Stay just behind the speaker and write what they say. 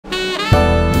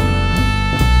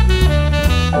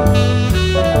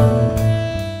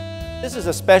This is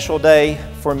a special day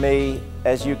for me,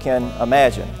 as you can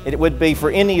imagine. It would be for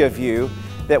any of you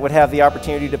that would have the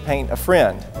opportunity to paint a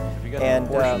friend. If you get the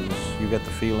proportions, you get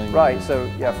the feeling. Right, so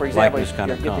yeah, for example, you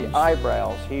kind of get the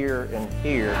eyebrows here and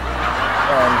here.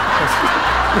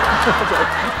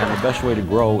 And the best way to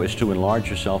grow is to enlarge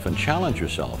yourself and challenge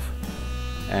yourself.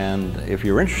 And if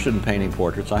you're interested in painting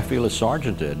portraits, I feel as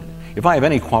Sargent did. If I have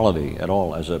any quality at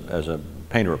all as a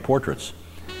painter of portraits,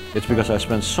 it's because I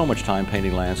spent so much time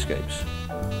painting landscapes.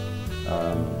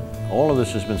 All of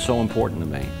this has been so important to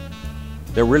me.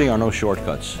 There really are no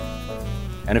shortcuts.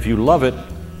 And if you love it,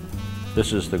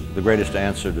 this is the greatest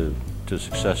answer to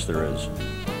success there is.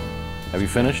 Have you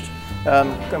finished?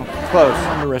 I'm close.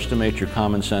 Don't underestimate your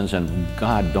common sense, and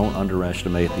God, don't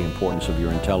underestimate the importance of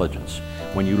your intelligence.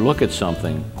 When you look at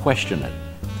something, question it.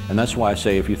 And that's why I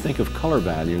say, if you think of color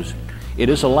values, it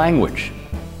is a language.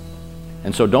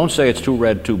 And so don't say it's too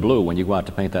red, too blue when you go out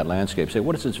to paint that landscape. Say,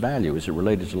 what is its value? Is it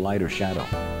related to light or shadow?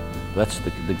 That's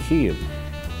the key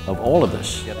of all of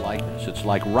this. Get like this. It's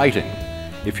like writing.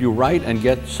 If you write and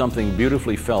get something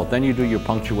beautifully felt, then you do your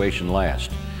punctuation last.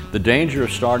 The danger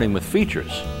of starting with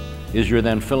features is you're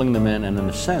then filling them in and, in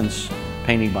a sense,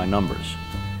 painting by numbers.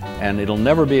 And it'll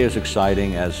never be as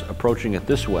exciting as approaching it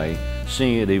this way,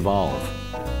 seeing it evolve,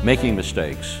 making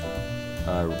mistakes.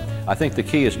 I think the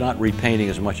key is not repainting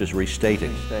as much as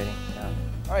restating. Restating, yeah.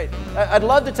 All right, I'd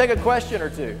love to take a question or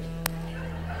two.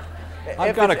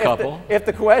 I've got a couple. If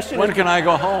the question When can I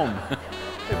go home?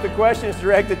 If the question is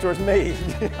directed towards me.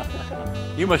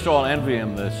 You must all envy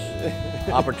him this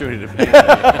opportunity to paint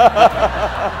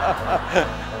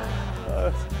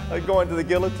me. Going to the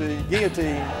guillotine.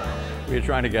 We're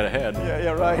trying to get ahead.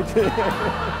 Yeah, right.